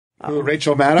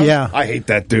Rachel Maddow? Yeah. I hate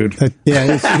that dude.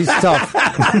 Yeah, he's tough.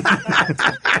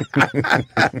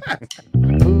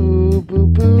 Boo, boo,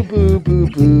 boo, boo, boo,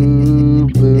 boo,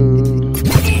 boo.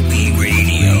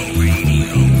 Radio.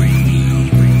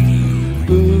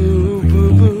 Boo,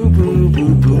 boo, boo,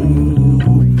 boo, boo,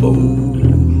 boo,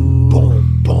 boom,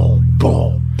 boom, boom,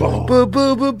 boom. Boo,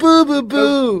 boo, boo, boo, boo,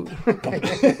 boo.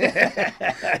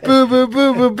 Boo, boo,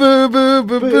 boo, boo, boo, boo,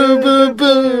 boo, boo,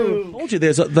 boo. I told you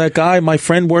there's that guy, my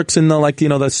friend works in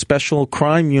the special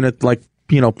crime unit,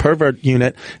 pervert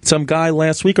unit. Some guy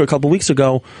last week or a couple weeks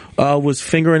ago was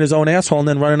fingering his own asshole and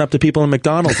then running up to people in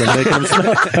McDonald's and making them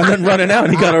and then running out,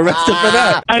 and he got arrested for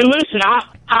that. Hey, listen,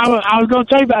 I was going to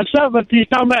tell you about something, but you're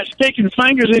talking about sticking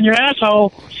fingers in your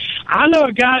asshole. I know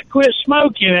a guy that quit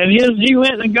smoking, and he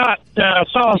went and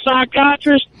saw a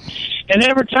psychiatrist, and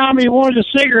every time he wanted a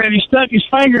cigarette, he stuck his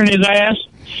finger in his ass,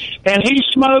 and he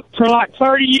smoked for like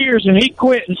 30 years, and he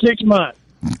quit in 6 months.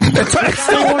 That's part of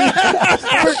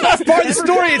the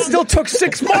story. It still took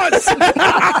 6 months.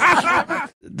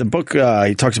 The book,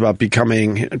 he talks about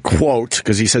becoming, quote,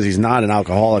 because he says he's not an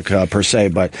alcoholic per se,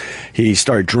 but he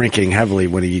started drinking heavily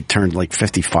when he turned like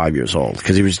 55 years old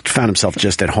because he found himself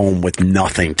just at home with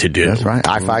nothing to do. That's right.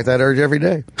 I fight that urge every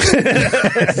day.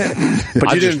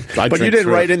 But you didn't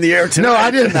write in the air tonight. No, I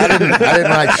didn't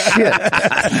write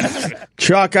shit.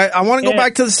 Chuck, I want to go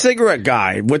back to the cigarette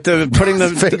guy with putting the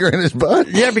finger in his butt.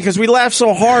 Yeah, because we laugh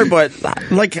so hard, but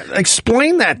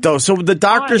explain that though. So the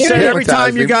doctor said every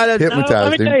time you got to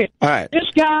hypnotize him. All right. This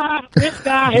guy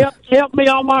helped me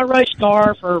on my race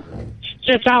car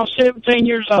since I was 17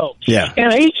 years old. Yeah.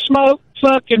 And he smoked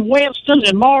fucking Winstons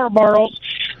and Marlboros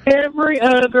every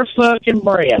other fucking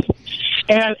breath.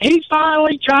 And he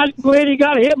finally tried to quit. He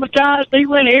got hypnotized. He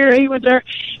went here. He went there.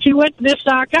 He went to this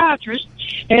psychiatrist,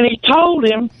 and he told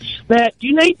him that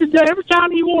you need to do every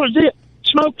time you want to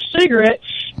smoke a cigarette,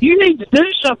 you need to do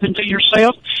something to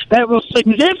yourself that will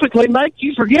significantly make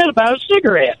you forget about a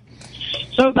cigarette.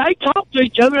 So they talk to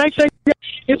each other. They say,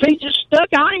 if he just stuck,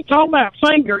 I ain't talking about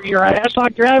finger your ass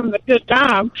like you're having a good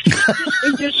time.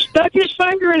 He just stuck his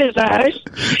finger in his ass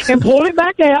and pulled it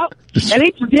back out, and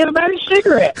he'd forget about his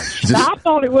cigarette. Now, I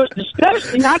thought it was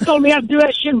disgusting. I told him he had to do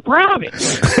that shit in private.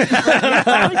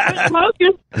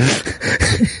 Smoking.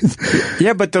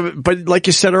 Yeah, but like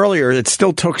you said earlier, it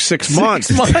still took 6 months.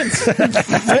 6 months.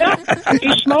 Well,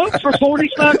 he smoked for 40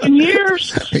 fucking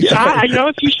years.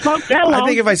 If you smoke that long, I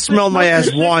think if I smelled my ass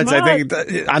once, I think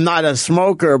I'm not a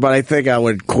smoker, but I think I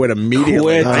would quit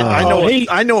immediately.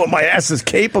 I know what my ass is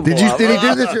capable of. Did he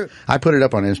do this? I put it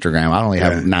up on Instagram. I only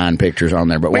have 9 pictures on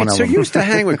there, but one of them. So you used to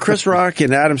hang with Chris Rock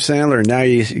and Adam Sandler, and now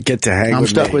you get to hang with me. I'm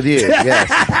stuck with you, yes.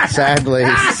 Sadly.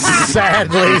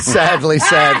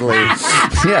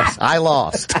 Yes, I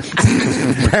lost.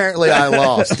 Apparently I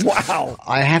lost. Wow.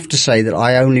 I have to say that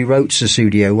I only wrote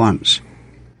Sussudio once,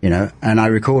 and I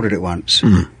recorded it once.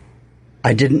 Mm.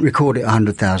 I didn't record it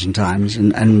 100,000 times,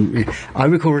 and I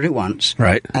recorded it once.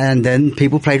 Right. And then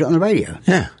people played it on the radio.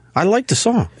 Yeah. I like the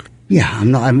song. Yeah,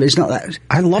 it's not that.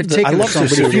 I love the song,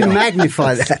 but if you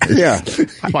magnify that. Yeah.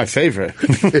 That's my favorite.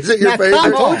 Is it your favorite? I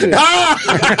told you.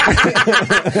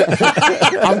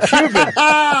 I'm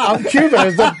Cuban.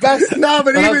 It's the best. No,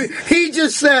 but he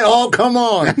just said, oh, come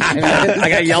on. I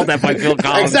got yelled at by Phil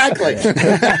Collins. Exactly.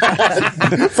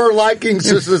 For liking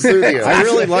Sussudio. I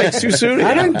really like Sussudio.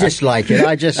 I don't dislike it.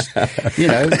 I just, and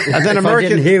then if I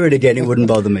didn't hear it again, it wouldn't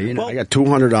bother me. I got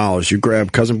 $200. You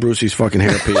grab Cousin Brucey's fucking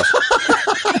hairpiece.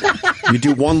 You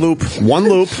do one loop,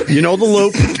 you know the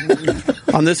loop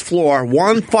on this floor,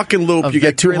 one fucking loop, you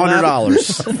get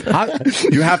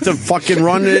 $200. You have to fucking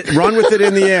run with it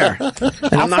in the air.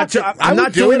 I'm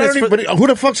not doing this. Who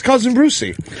the fuck's Cousin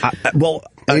Brucey?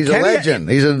 He's a legend.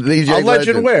 He's a DJ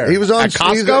legend. Where? He was on at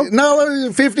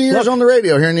Costco? 50 years on the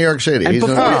radio here in New York City. He's a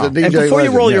DJ and before legend,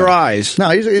 you roll your eyes,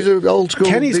 no, he's an old school.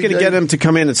 Kenny's going to get him to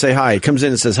come in and say hi. He comes in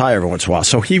and says hi every once in a while,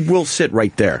 so he will sit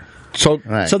right there. So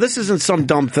this isn't some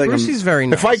dumb thing. Brucey's very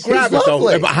nice. If I grab it,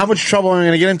 though, how much trouble am I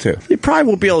going to get into? You probably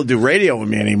won't be able to do radio with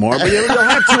me anymore, but you'll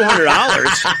have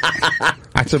 $200.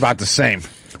 That's about the same.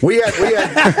 We had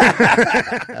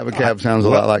Abacab sounds a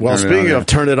lot like. Well, speaking of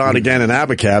Turn It On Again and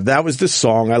Abacab, that was the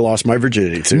song I lost my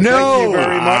virginity to. No, thank you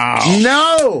very much.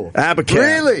 No, Abacab.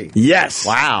 Really? Yes.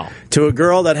 Wow. to a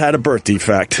girl that had a birth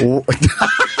defect.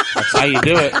 That's how you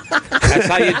do it. That's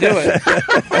how you do it.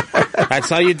 That's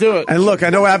how you do it. And look, I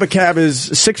know Abacab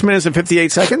is 6 minutes and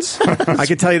 58 seconds. I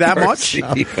can tell you that much.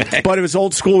 But it was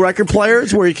old school record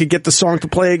players where you could get the song to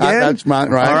play again. That's mine,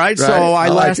 right? All right, so I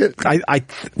lasted.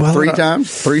 Well, 3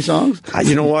 times? 3 songs?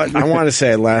 You know what? I want to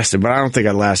say I lasted, but I don't think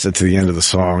I lasted to the end of the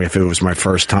song if it was my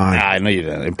first time. I know you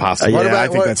didn't. Impossible. I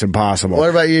think that's impossible. What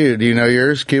about you? Do you know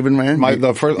yours, Cuban Man?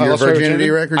 The first your virginity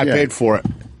record? I paid for it.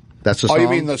 That's the song? Oh, you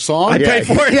mean the song? I paid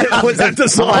for it. Yeah. Was that the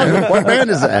song? What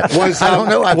band is that? I don't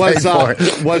know. I paid for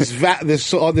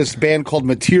it. This band called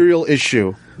Material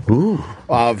Issue. Ooh.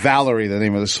 Valerie, the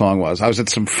name of the song was. I was at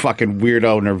some fucking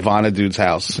weirdo Nirvana dude's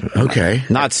house. Okay.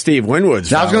 Not Steve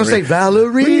Winwood's. I was going to say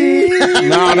Valerie.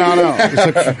 No.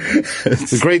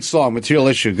 It's a great song, Material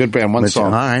Issue. Good band, one song.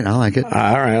 All right, I like it. All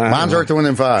right. Mine's Earth, Wind,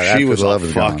 and Fire. She was After the a Love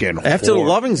Is Gone. fucking After the whore.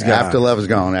 Loving's gone. After Love Is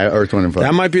Gone, Earth, Wind, and Fire.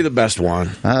 That might be the best one.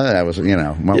 That was,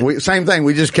 same thing.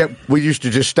 We used to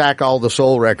just stack all the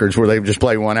soul records where they would just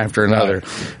play one after another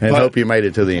and hope you made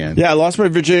it to the end. Yeah, I lost my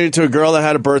virginity to a girl that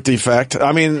had a birth defect.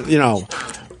 I mean,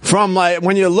 from like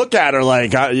when you look at her,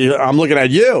 like I'm looking at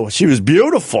you, she was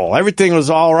beautiful. Everything was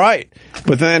all right.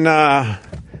 But then, then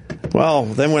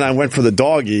when I went for the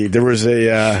doggy, there was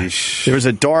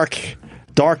a dark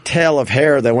tail of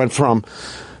hair that went from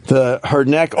her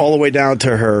neck all the way down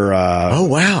to her Oh,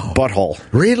 wow. butthole.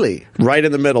 Really? Right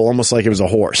in the middle, almost like it was a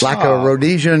horse. Like a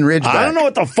Rhodesian Ridgeback. I don't know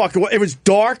what the fuck it was. It was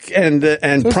dark and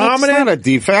prominent. That's not a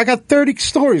defect. I got 30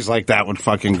 stories like that with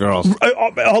fucking girls.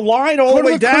 A line all the Go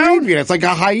to way down? Caribbean. It's like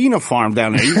a hyena farm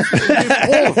down there.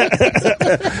 I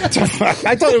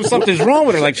thought there was something wrong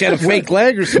with her, like she had a fake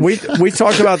leg or something. We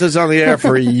talked about this on the air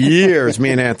for years,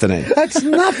 me and Anthony. That's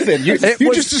nothing. You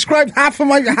just described half of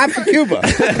Cuba.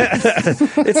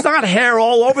 It's not hair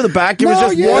all over the back. It was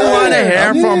just one line of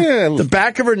hair from the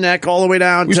back of her neck all the way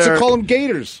down We to... used to call them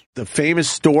gators. The famous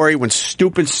story when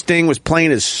Stupid Sting was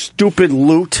playing his stupid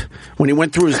lute, when he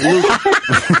went through his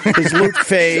lute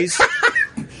phase.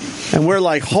 And we're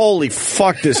like, holy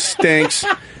fuck, this stinks.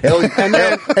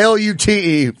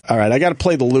 L-U-T-E. All right, I got to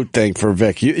play the lute thing for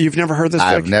Vic. You've never heard this, Vic?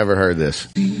 I've never heard this.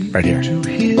 Right here. To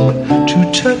hear,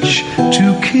 to touch,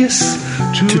 to kiss,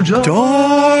 to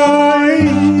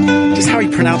die. Just how he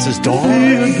pronounces dog.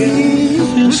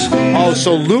 Oh,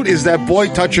 so lute is that boy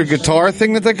touch your guitar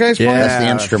thing that guy's playing? That's the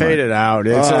instrument. Fade it out.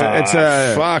 It's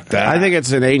a fuck that. I think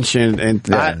it's an ancient, and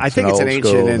Yeah, I think it's an old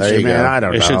ancient school. There you instrument. go. I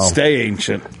don't It know. should stay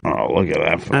ancient. Oh, look at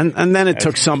that. And then it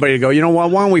took somebody to go, you know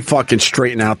what, why don't we fucking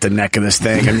straighten out the neck of this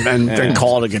thing and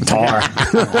call it a guitar?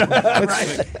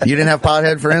 You didn't have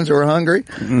pothead friends who were hungry?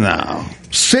 No.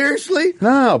 Seriously?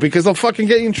 No, because they'll fucking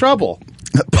get you in trouble.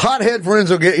 Pothead friends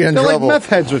will get you in They're trouble. like meth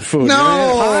heads with food.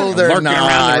 No, they're Lurking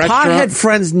around the not. Pothead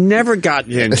friends never got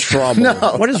you in trouble. No.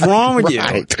 What is wrong with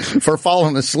Right. For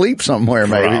falling asleep somewhere,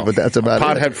 maybe, Bro. but that's about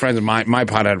Pothead it. friends, my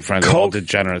pothead friends are all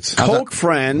degenerates. Coke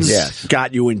friends Yes.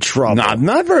 got you in trouble. Nah,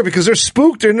 not very, because they're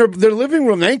spooked. They're in their living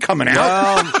room. They ain't coming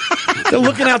out. They're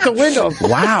looking out the window.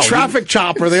 Wow. Traffic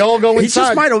chopper. They all go He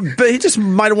inside. just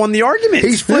might have won the argument.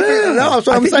 He's flipping. Yeah. No, that's what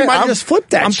I I'm think saying. he might have just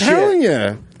flipped that I'm shit. telling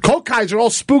you. Coke guys are all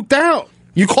spooked out.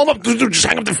 You call them up, dude, just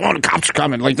hang up the phone, the cops are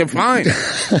coming. Like, they're fine.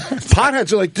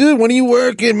 Potheads are like, dude, when are you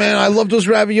working, man? I love those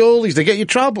raviolis. They get you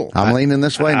trouble. I'm leaning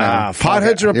this way now.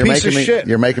 Potheads are a piece of shit.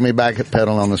 You're making me backpedal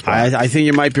on this spot. I think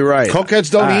you might be right. Cokeheads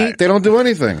don't eat. They don't do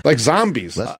anything. Like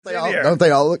zombies. Don't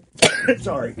they all look?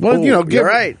 Sorry. Well, you know, you're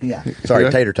right. Yeah. Sorry,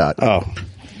 tater tot. Oh.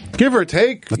 Give or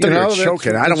take. I thought you were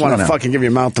choking. I don't want to fucking give you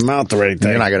mouth-to-mouth or anything.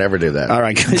 You're not going to ever do that. All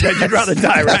right. You'd rather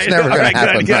die, right? That's never All going to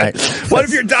happen, good. right? What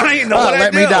if you're dying, though? What'd I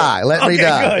let me do? die. Let me Okay,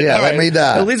 die. good. Yeah, All let right. me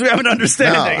die. At least we have an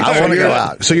understanding. No, I want to go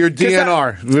out. So you're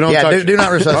DNR. We don't Yeah, touch do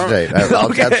not resuscitate.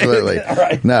 Okay. Absolutely. All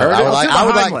right. No, I'll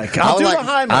do the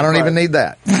Heimlich. I don't even need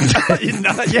that.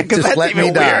 Yeah, because Just that's let even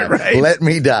me die. weird, right? Let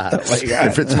me die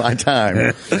if it's my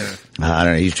time. I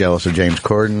don't know. He's jealous of James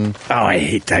Corden. Oh, I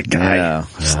hate that guy. Yeah.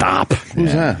 Stop.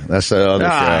 Who's that? That's the other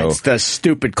show. It's the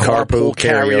stupid carpool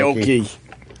karaoke.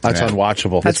 That's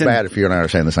unwatchable. It's bad if you and I are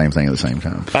saying the same thing at the same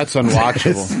time. That's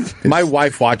unwatchable. My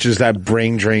wife watches that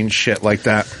brain drain shit like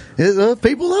that.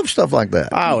 People love stuff like that.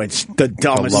 Oh, it's the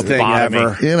dumbest love thing bottoming.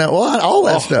 ever. You know what? All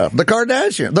that stuff. The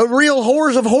Kardashians. The Real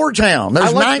Whores of Whoretown.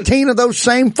 There's 19 of those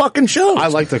same fucking shows. I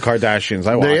like the Kardashians.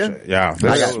 I watch you? it. Yeah.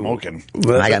 They're smoking.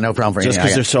 I got no problem for Just any.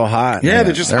 because they're so hot. Yeah,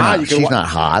 they're just They're hot. not. You can She's wa- not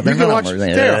hot. You They're can not. watch.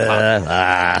 They're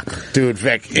hot. Dude,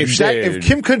 Vic, if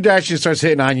Kim Kardashian starts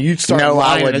hitting on you, you'd start No, I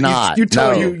lying. would And not. You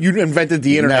tell No. her you invented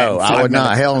the internet. No, in I 5 would not.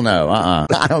 minutes. Hell no.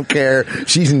 I don't care.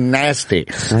 She's nasty.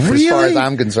 As far as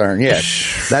I'm concerned.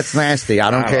 Yes. That's nasty.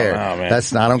 I don't care.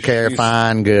 I don't care.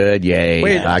 Fine, good, yay.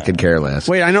 Wait. I could care less.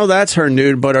 Wait, I know that's her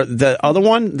nude, but the other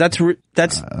one, that's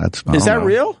is that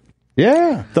real?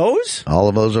 Yeah. Those? All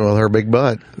of those are her big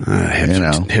butt.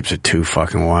 Hips are too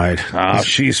fucking wide. Oh,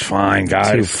 she's fine,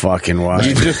 guys. Too fucking wide.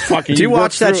 You just fucking. Do you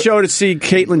watch that show to see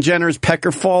Caitlyn Jenner's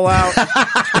pecker fall out?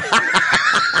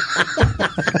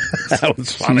 That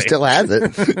was funny. She still has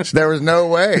it. There was no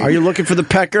way. Are you looking for the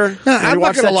pecker? I'm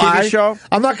not going to lie. TV show?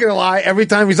 I'm not going to lie. Every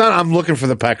time he's on, I'm looking for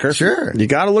the pecker. Sure. You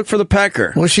got to look for the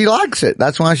pecker. Well, she likes it.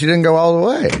 That's why she didn't go all the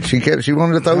way. She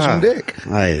wanted to throw some dick.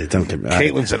 I don't get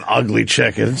Caitlyn's an ugly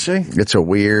chick, isn't she? It's a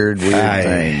weird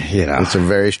thing. It's a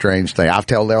very strange thing. I've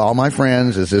told all my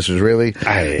friends this is really,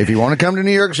 if you want to come to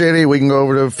New York City, we can go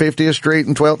over to 50th Street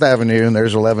and 12th Avenue, and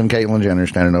there's 11 Caitlyn Jenner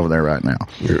standing over there right now.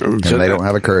 And they don't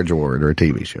have a Courage Award or a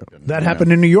TV show. That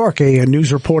happened in New York. A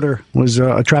news reporter was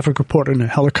a traffic reporter in a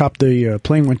helicopter. The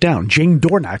plane went down. Jane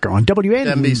Dornacker on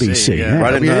WNBC. Yeah.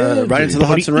 Right into the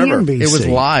Hudson River. It was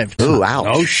live. Ooh, ouch.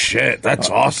 Oh, shit. That's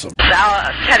awesome.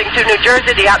 Now, heading to New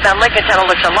Jersey, the outbound Lincoln Tunnel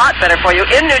looks a lot better for you.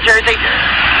 In New Jersey,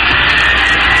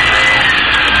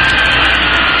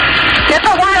 hit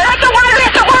the water, hit the water,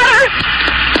 hit the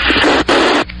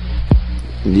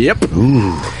water! Yep.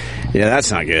 Ooh. Yeah,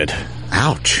 that's not good.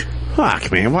 Ouch.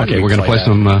 Fuck, man. Okay, we're going to play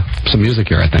some music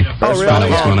here, I think. Oh, really? Find out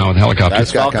what's going on with helicopters.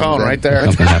 That's Falcone right there.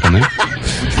 Something happened there.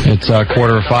 It's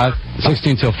 4:45,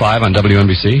 16 till 5 on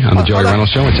WNBC on the Joey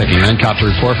Reynolds Show. We're taking an helicopter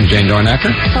report from Jane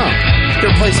Dornacker.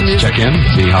 Gonna play some music. Check in,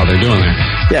 see how they're doing there.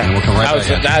 Yeah. And we'll come right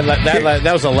back.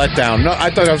 That was a letdown. No, I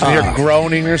thought I was going to hear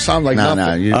groaning or something. Like No,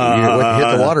 nothing. you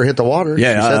hit the water, hit the water.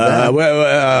 Yeah, She said that.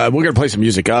 we're going to play some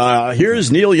music. Here's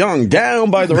Neil Young,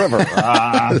 Down by the River.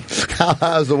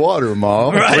 How's the water,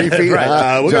 Mom? Right, 3 feet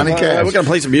high. we're Johnny Cash. going to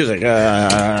play some music.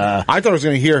 I thought I was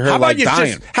going to hear her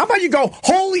dying. How about you go,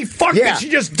 holy fuck, Yeah. did she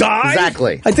just die?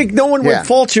 Exactly. I think no one would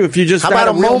fault you if you just How had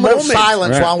about a real moment of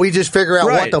silence while we just figure out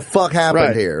Right. what the fuck happened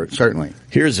Right. here? Certainly.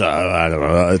 Here's, I don't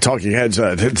know, Talking Heads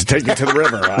to take you to the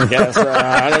river, I guess.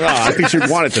 I don't know. I think she'd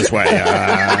want it this way.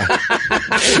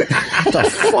 What the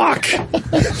fuck?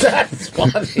 That's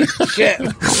funny. Shit.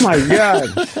 Oh, my God.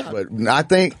 But I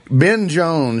think Ben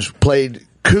Jones played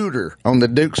Cooter on the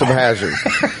Dukes of Hazzard.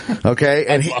 Okay?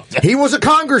 And he was a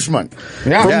congressman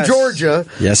from Yes. Georgia.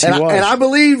 Yes, he and was. And I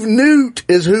believe Newt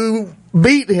is who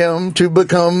beat him to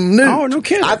become Newt. Oh, no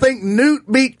kidding. I think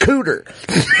Newt beat Cooter.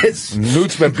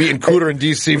 Newt's been beating Cooter in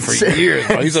D.C. for years.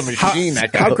 Bro. He's a machine.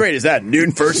 That guy. How great is that?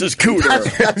 Newt versus Cooter.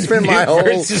 That's been my whole...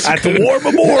 At the War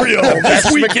Memorial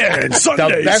this weekend.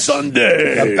 Sunday.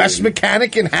 The best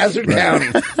mechanic in Hazard County.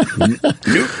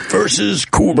 Newt versus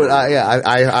Cooter. But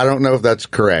I don't know if that's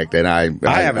correct, and I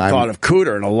haven't thought of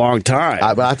Cooter in a long time.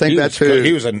 but I think that's who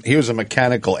He was a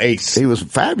mechanical ace. he was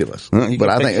fabulous. You But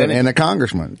I can think fix and a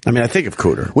congressman. I mean, I think of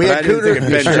Cooter. We but had I didn't Cooter. think of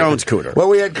Ben Jones Cooter. Well,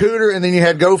 we had Cooter, and then you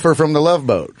had Gopher from the Love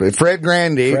Boat. Fred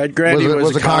Grandy,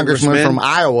 was a congressman from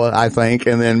Iowa, I think,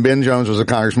 and then Ben Jones was a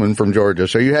congressman from Georgia.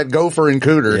 So you had Gopher and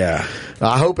Cooter. Yeah.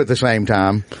 I hope at the same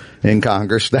time in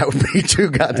Congress. That would be too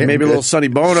goddamn And maybe a little Sonny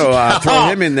Bono, throw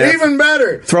him in there. Even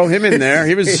better. Throw him in there.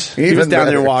 He was down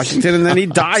there in Washington, and then he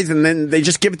dies, and then they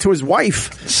just give it to his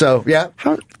wife. So, yeah.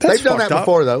 They've done that fucked up.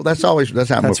 before, though. That's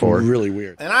happened before. Really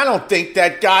weird. And I don't think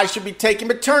that guy should be taking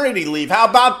maternity leave. How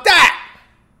about that?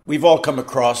 We've all come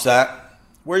across that.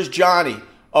 Where's Johnny?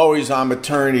 Oh, he's on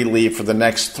maternity leave for the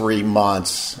next 3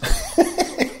 months.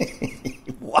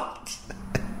 What?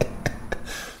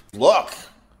 Look,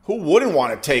 who wouldn't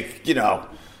want to take, a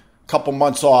couple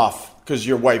months off because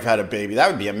your wife had a baby? That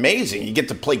would be amazing. You get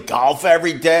to play golf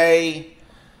every day,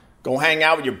 go hang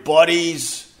out with your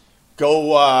buddies,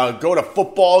 go to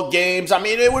football games. I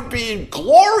mean, it would be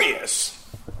glorious.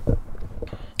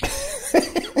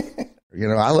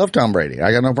 I love Tom Brady.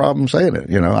 I got no problem saying it.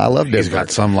 I love Denver. He's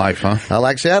got some life, huh? I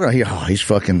like Seattle.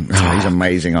 He's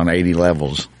amazing on 80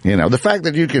 levels. The fact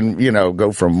that you can,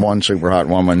 go from one super hot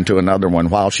woman to another one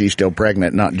while she's still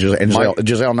pregnant,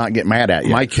 Giselle not get mad at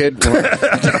you. My kid,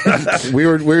 we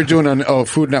were doing a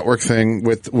Food Network thing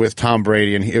with Tom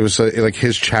Brady, and it was like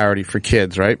his charity for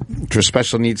kids, right? For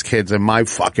special needs kids. And my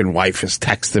fucking wife is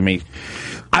texting me,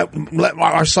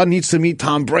 our son needs to meet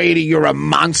Tom Brady. You're a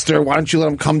monster. Why don't you let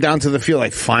him come down to the field?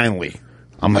 Like, finally.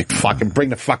 I'm like, fucking bring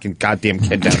the fucking goddamn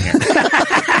kid down here.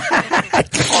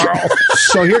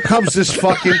 So here comes this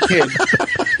fucking kid.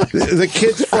 The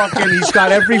kid's he's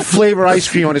got every flavor ice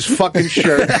cream on his fucking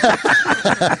shirt.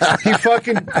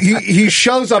 He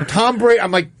shows up, Tom Brady.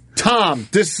 I'm like, Tom,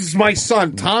 this is my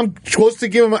son. Tom goes to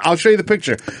give him, I'll show you the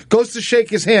picture, goes to shake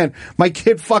his hand. My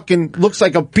kid fucking looks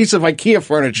like a piece of IKEA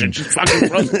furniture. Just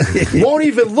fucking won't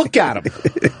even look at him.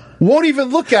 won't even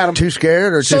look at him. Too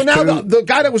scared or so just now too... the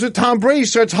guy that was with Tom Brady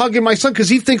starts hugging my son because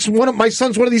he thinks my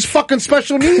son's one of these fucking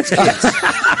special needs kids.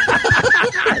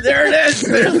 There it is.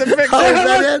 There's the picture. Oh, is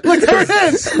that it? Look, there it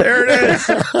is. There it is.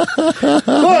 Look,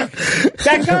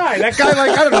 that guy, like,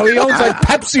 I don't know, he owns like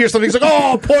Pepsi or something. He's like,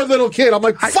 oh, poor little kid. I'm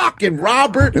like, fucking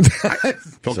Robert.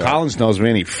 Phil Collins knows me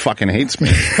and he fucking hates me.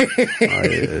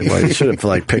 Well, you should have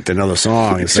like picked another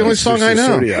song. It's the only song I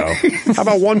know. How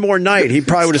about One More Night? He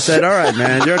probably would have said, all right,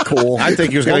 man, you're cool. I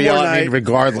think he was going to yell at me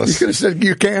regardless. He could have said,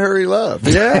 you can't hurry love.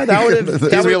 Yeah, that would have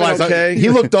been okay. He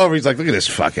looked over, he's like, look at this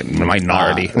fucking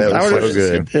minority. That was so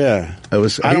good. Yeah. It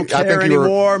was, I don't care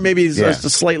anymore. Maybe it's just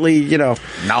slightly, No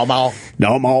more.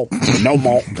 No more. No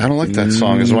more. I don't like that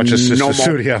song as much as Sister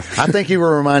Studio. I think you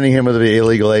were reminding him of the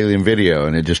Illegal Alien video,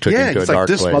 and it just took him to a dark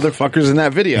place. This motherfucker's in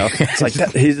that video. It's like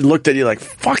that. He looked at you like,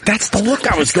 fuck, that's the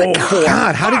look I was going for.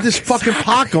 God, how did this fucking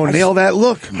Paco nail that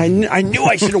look? I knew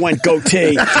I should have went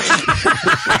goatee.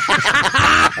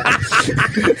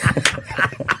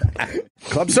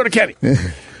 Club Soda Kenny.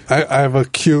 I have a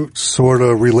cute, sort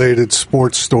of related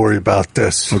sports story about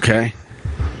this. Okay.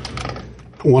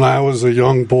 When I was a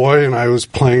young boy and I was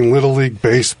playing Little League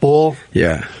Baseball,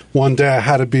 one day I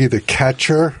had to be the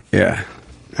catcher. Yeah.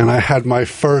 And I had my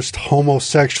first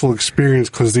homosexual experience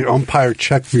because the umpire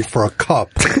checked me for a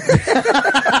cup.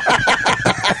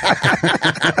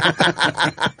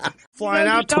 Flying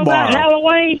out tomorrow.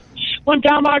 Halloween. One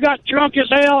time I got drunk as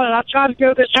hell and I tried to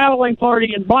go to this Halloween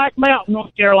party in Black Mountain,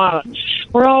 North Carolina,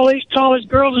 where all these college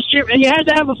girls and shit, and you had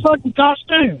to have a fucking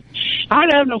costume. I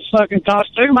didn't have no fucking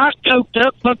costume. I was coked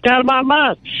up, fucked out of my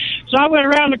mind. So I went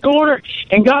around the corner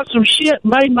and got some shit,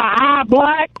 made my eye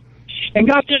black, and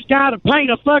got this guy to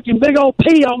paint a fucking big old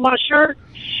P on my shirt.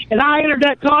 And I entered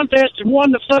that contest and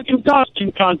won the fucking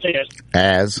costume contest.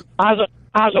 As? I was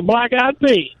a black-eyed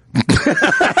pea. I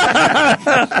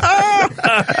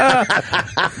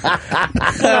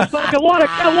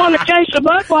won a case of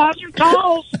Budweiser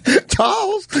Talls.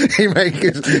 Talls? He makes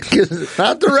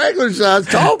not the regular size,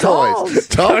 tall boys.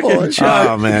 Tall boys.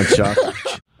 Oh man, Chuck.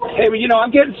 Hey, but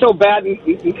I'm getting so bad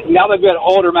now that I've gotten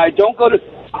older, man. I don't go to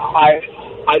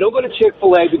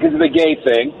Chick-fil-A because of the gay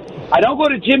thing. I don't go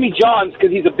to Jimmy John's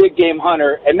because he's a big game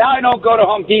hunter, and now I don't go to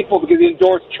Home Depot because he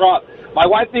endorsed Trump. My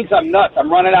wife thinks I'm nuts.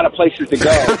 I'm running out of places to go.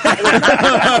 It's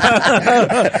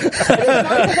not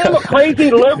because I'm a crazy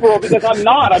liberal, because I'm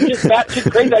not. I'm just batshit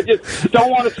crazy. I just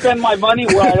don't want to spend my money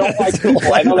where I don't like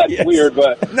people. I know that's weird,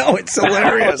 but no, it's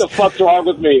hilarious. What the fuck's wrong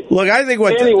with me? Look, I think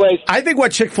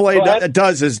what Chick-fil-A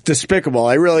does is despicable.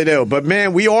 I really do. But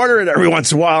man, we order it every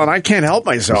once in a while, and I can't help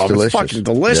myself. It's fucking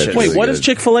delicious. Wait, what does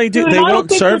Chick-fil-A do? Dude, they won't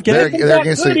serve gay? They're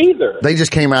against it. They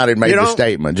just came out and made the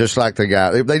statement, just like the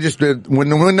guy. They just did when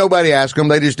nobody asked them.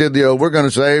 They just did the we're going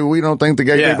to say we don't think the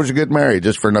gay people should get married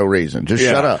just for no reason. Just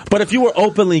shut up. But if you were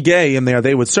openly gay in there,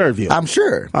 they would serve you. I'm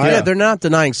sure. Yeah, they're not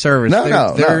denying service.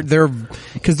 They're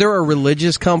because they're a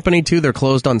religious company too. They're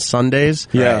closed on Sundays.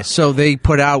 Yeah, so they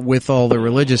put out with all the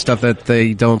religious stuff that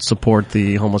they don't support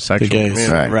the homosexual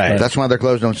community. Right. That's why they're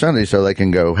closed on Sundays, so they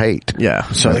can go hate.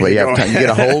 Yeah, so you get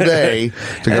a whole day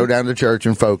to go down to church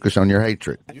and focus on your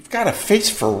hatred. You've got a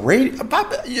face for radio.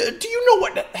 Do you know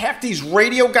what half these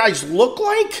radio guys look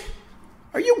like?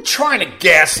 Are you trying to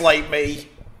gaslight me?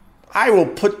 I will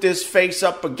put this face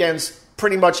up against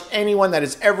pretty much anyone that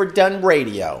has ever done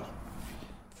radio.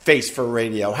 Face for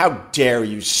radio. How dare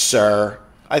you, sir?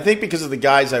 I think because of the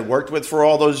guys I worked with for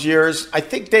all those years, I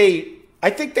think they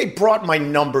brought my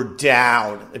number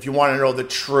down, if you want to know the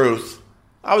truth.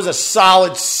 I was a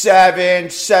solid 7,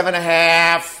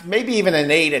 7.5, maybe even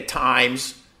an 8 at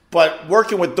times. But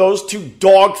working with those two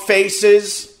dog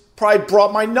faces probably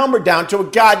brought my number down to a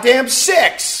goddamn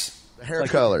 6. The hair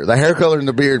color and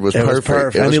the beard was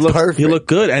perfect. And he looked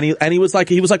good. And he was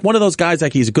like one of those guys,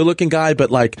 like he's a good looking guy,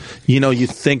 but like, you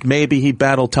think maybe he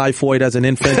battled typhoid as an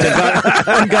infant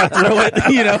and got through it,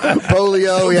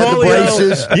 Polio, he had the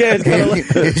braces. Yeah.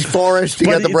 His forest, he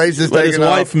got the braces taken his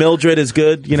wife, off. Mildred, is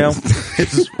good,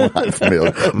 His wife,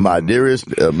 Mildred. My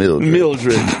dearest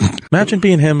Mildred. Imagine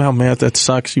being him, how mad that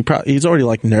sucks. He's already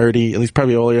like nerdy. He's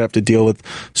probably already have to deal with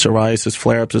psoriasis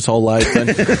flare-ups his whole life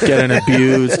and getting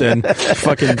abused and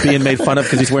fucking being made fun of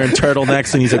because he's wearing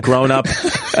turtlenecks and he's a grown-up.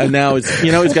 And now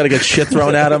he's got to get shit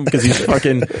thrown at him because he's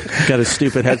fucking got his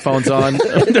stupid headphones on.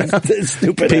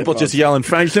 People just yelling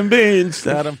Franks and beans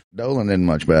at him. Dolan isn't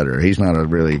much better. He's not a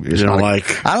really... I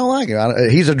don't like him.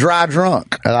 He's a dry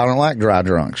drunk. And I don't like dry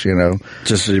drunks,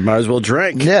 Just you might as well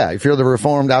drink. Yeah, if you're the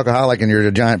reformed alcoholic and you're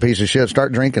a giant piece of shit,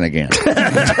 start drinking again.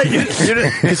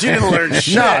 Because you didn't learn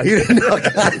shit. No, you didn't know.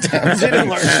 Goddamn, you didn't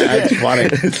learn shit. That's funny.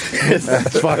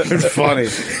 That's fucking funny.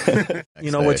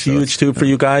 You know what's huge too for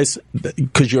you guys?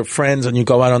 Because you're friends and you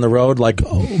go out on the road. Like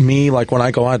me, like when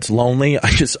I go out, it's lonely. I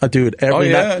just, dude,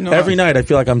 every night I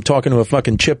feel like I'm talking to a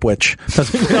fucking chipwich.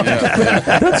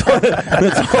 That's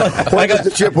all. What does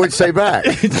the chipwich say back?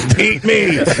 Eat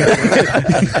me.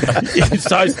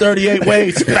 Size 38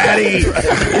 waist, fatty.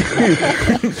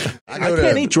 I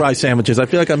can't eat dry sandwiches. I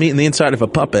feel like I'm eating the inside of a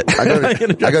puppet. I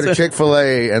go to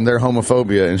Chick-fil-A and their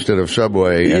homophobia instead of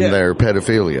Subway and their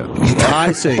pedophilia.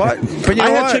 I see. But you know I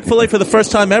had Chick-fil-A for the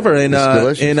first time ever in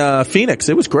Phoenix.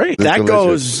 It was great. That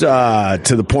goes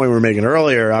to the point we were making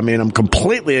earlier. I mean, I'm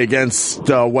completely against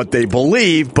what they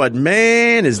believe, but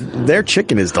man, their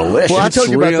chicken is delicious. Well, I told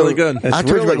you about really good. I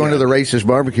told you about going to the racist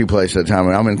barbecue place that time.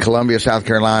 I'm in Columbia, South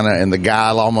Carolina, and the guy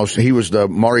he was the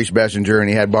Maurice Bessinger, and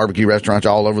he had barbecue restaurants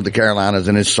all over the Carolinas,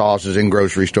 and his sauces in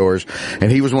grocery stores.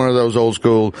 And he was one of those old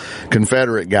school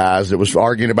Confederate guys that was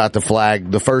arguing about the flag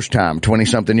the first time,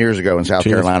 20-something years ago in South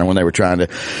Carolina when they were trying to.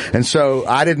 And so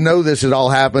I didn't know this had all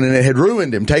happened, and it had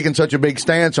ruined him. Taking such a big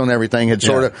stance on everything had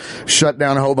sort of shut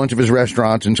down a whole bunch of his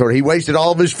restaurants, and he wasted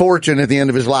all of his fortune at the end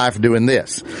of his life doing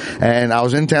this. And I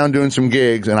was in town doing some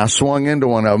gigs, and I swung into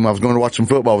one of them. I was going to watch some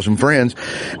football with some friends,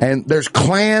 and there's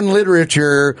Klan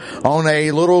literature on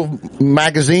a little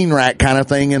magazine rack kind of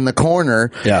thing in the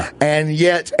corner. Yeah. And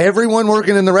yet everyone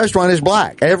working in the restaurant is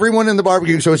black. Everyone in the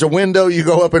barbecue. So it's a window. You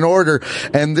go up and order.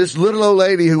 And this little old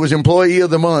lady who was employee of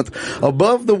the month,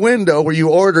 above the window where you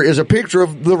order is a picture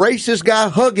of the racist guy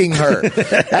hugging her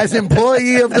as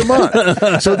employee of the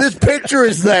month. So this picture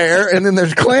is there, and then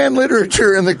there's Klan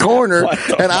literature in the corner.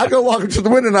 And I go walking to the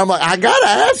window, and I'm like, I gotta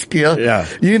ask you. Yeah.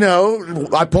 You know,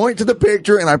 I point to the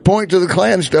picture and I point to the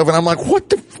Klan stuff, and I'm like,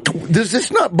 does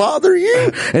this not bother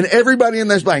you? And everybody in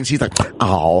this blank, she's like,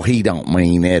 oh, he don't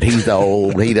mean it. He's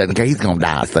old. He doesn't care. He's gonna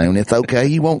die soon. It's okay.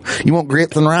 You want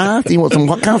grits and rice? You want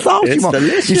what kind of sauce you want?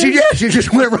 She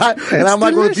just went right. And I'm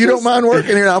like, well, if you don't mind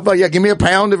working here, I'll like, give me a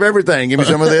pound of everything. Give me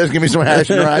some of this. Give me some hash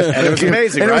and rice. And it was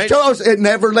amazing, and right? It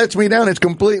never lets me down. It's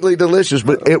completely delicious,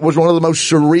 but it was one of the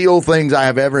most surreal things I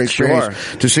have ever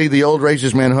experienced to see the old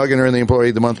racist man hugging her in the employee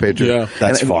of the month picture. Yeah,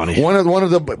 that's funny. One of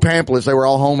the pamphlets, they were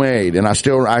all homemade, and I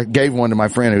gave one to my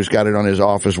friend who's got it on his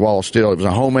office wall still. It was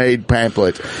a homemade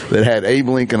pamphlet that had Abe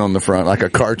Lincoln on the front, like a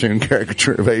cartoon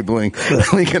caricature of Abe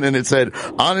Lincoln, and it said,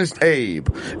 Honest Abe.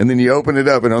 And then you open it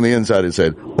up, and on the inside it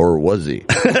said, or was he?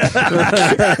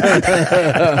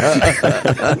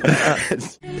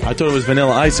 I thought it was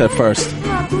Vanilla Ice at first,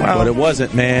 but it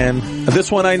wasn't, man.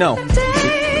 This one I know.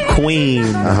 Queen.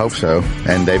 I hope so.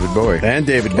 And David Bowie.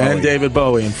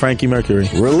 And Frankie Mercury.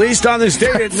 Released on this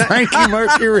date at Frankie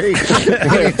Mercury.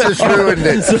 He just ruined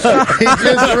it.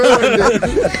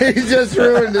 He just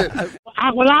ruined it.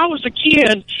 When I was a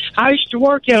kid, I used to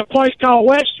work at a place called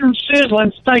Western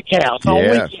Sizzling Steakhouse on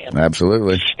weekends.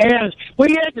 Absolutely. And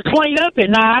we had to clean up at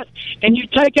night, and you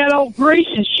take that old grease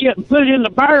and shit and put it in the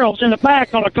barrels in the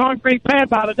back on a concrete pad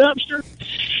by the dumpster.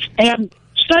 And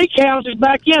steakhouses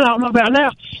back then, I don't know about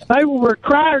now, they were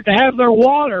required to have their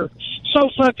water so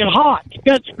fucking hot to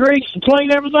cut the grease and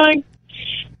clean everything.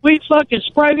 We'd fucking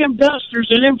spray them dusters,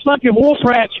 and them fucking wolf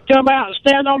rats would come out and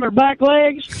stand on their back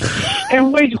legs,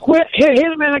 and we'd hit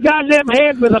them in the goddamn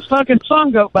head with a fucking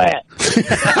fungo bat.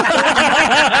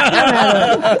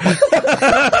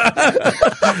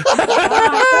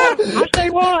 I tell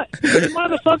you what, the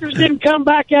motherfuckers didn't come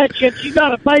back at you. You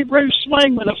got a Babe Ruth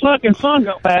swing with a fucking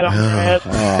fungo bat on your head.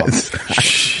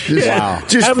 Wow.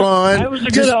 Just fun. That was the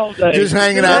good old days. Just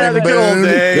hanging out in the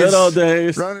Good old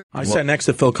days. I sat next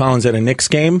to Phil Collins at a Knicks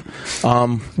game. This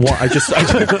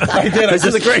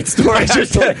is a great story. I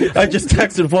just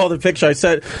texted Paul the picture. I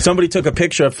said somebody took a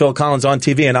picture of Phil Collins on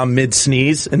TV, and I'm mid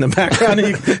sneeze in the background.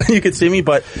 And you could see me,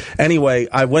 but anyway,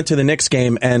 I went to the Knicks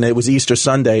game, and it was Easter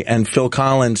Sunday, and Phil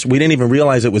Collins, we didn't even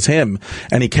realize it was him,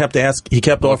 and he kept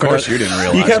offering. Of course, you didn't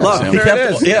realize it was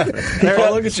him.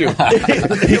 Look at you.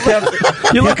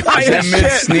 You look high as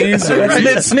shit. Mid-sneeze?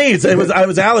 Mid-sneeze. I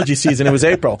was allergy season. It was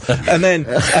April. And then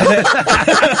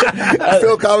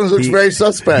Phil Collins looks very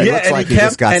suspect. Yeah, looks like he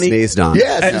just got sneezed on.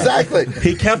 Yes, exactly.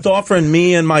 He kept offering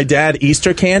me and my dad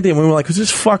Easter candy, and we were like, "Who's this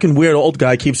fucking weird old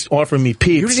guy keeps offering me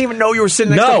Peeps?" You didn't even know you were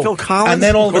sitting next to Phil Collins? And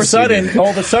then all of a sudden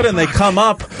they come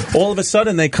up.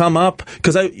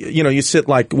 Because you sit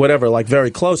like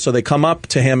very close, so they come up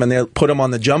to him and they put him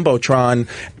on the Jumbotron,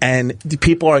 and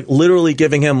people are literally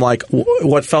giving him like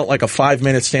what felt like a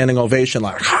 5-minute standing ovation,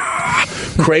 like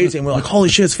crazy. And we're like, holy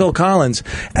shit, it's Phil Collins.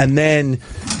 And then,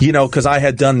 because I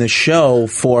had done this show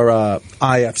for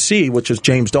IFC, which is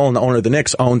James Dolan, the owner of the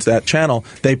Knicks, owns that channel.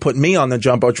 They put me on the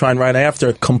Jumbotron right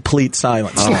after. Complete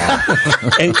silence.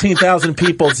 18,000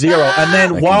 people, zero. And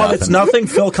then while it's nothing,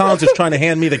 Phil Collins is trying to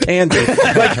hand me the candy.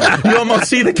 Like, you almost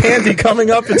see the candy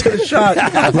coming up into the shot.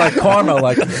 Like karma,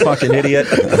 like fucking idiot.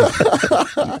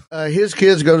 His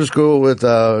kids go to school with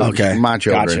my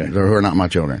children, who are not my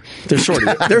children. They're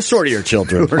sort of your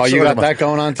children. Oh, you got that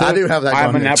going on too? I do have that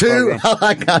I'm going in on that too.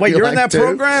 program. Wait, you're in that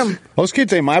program? Those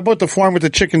kids, I bought the farm with the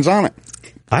chickens on it.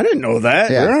 I didn't know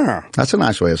that. Yeah. That's a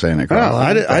nice way of saying it, Carl.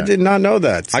 I did not know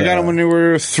that. I got them when they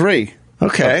were 3.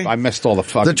 Okay. I missed all the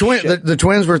fucking shit. The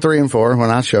twins were 3 and 4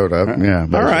 when I showed up. Yeah.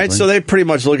 All right, so they pretty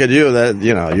much look at you that,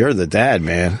 you're the dad,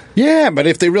 man. Yeah, but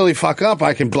if they really fuck up,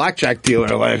 I can blackjack deal.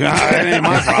 They're like, that ain't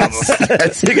my problem.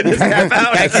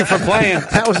 Thank you for playing.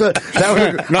 That was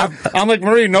I'm like,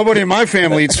 Marie, nobody in my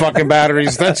family eats fucking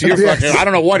batteries. That's your fucking, I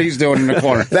don't know what he's doing in the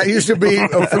corner. That used to be,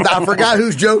 I forgot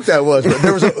whose joke that was, but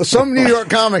there was some New York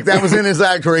comic that was in his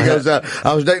act where he goes,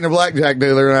 I was dating a blackjack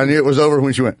dealer and I knew it was over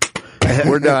when she went,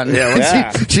 we're done.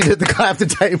 Yeah. She did the clap the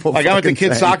table. Like I went to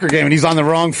kid's soccer game and he's on the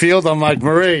wrong field. I'm like,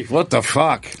 Marie, what the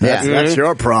fuck? Yeah, that's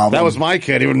your problem. That was my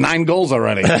kid. He was 9 goals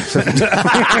already.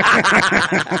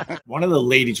 One of the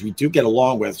ladies we do get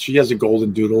along with, she has a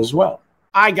golden doodle as well.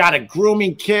 I got a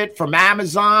grooming kit from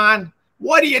Amazon.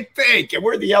 What do you think? And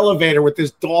we're in the elevator with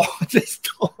this dog.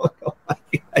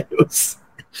 It was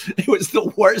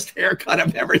the worst haircut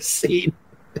I've ever seen.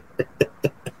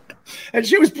 And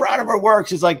she was proud of her work.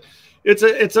 She's like,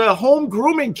 it's a home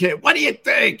grooming kit. What do you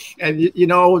think? And,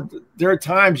 there are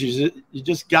times you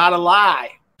just got to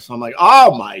lie. So I'm like,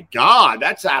 oh, my God,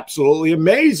 that's absolutely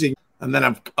amazing. And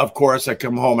then, of course, I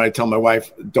come home and I tell my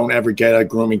wife, don't ever get a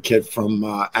grooming kit from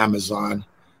Amazon.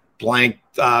 Blank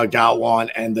got one,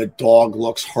 and the dog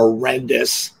looks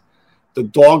horrendous. The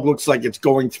dog looks like it's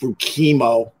going through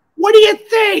chemo. What do you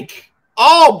think?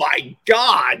 Oh, my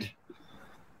God.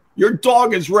 Your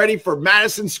dog is ready for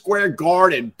Madison Square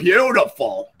Garden.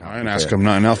 Beautiful. I didn't ask him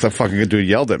nothing else. That fucking good dude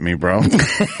yelled at me, bro,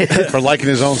 for liking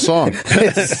his own song.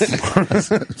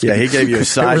 Yeah, he gave you a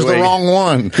sideways. It was the wrong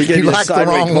one. He gave you liked a the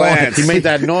wrong glance. one. He made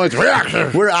that noise.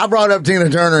 I brought up Tina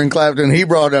Turner and Clapton. He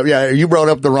brought up, you brought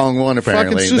up the wrong one,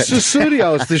 apparently. Fucking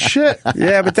Susu It's the shit.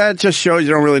 Yeah, but that just shows you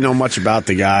don't really know much about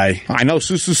the guy. I know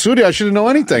Susu I shouldn't know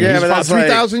anything. Yeah, he's but about that's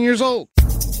 3,000 years old.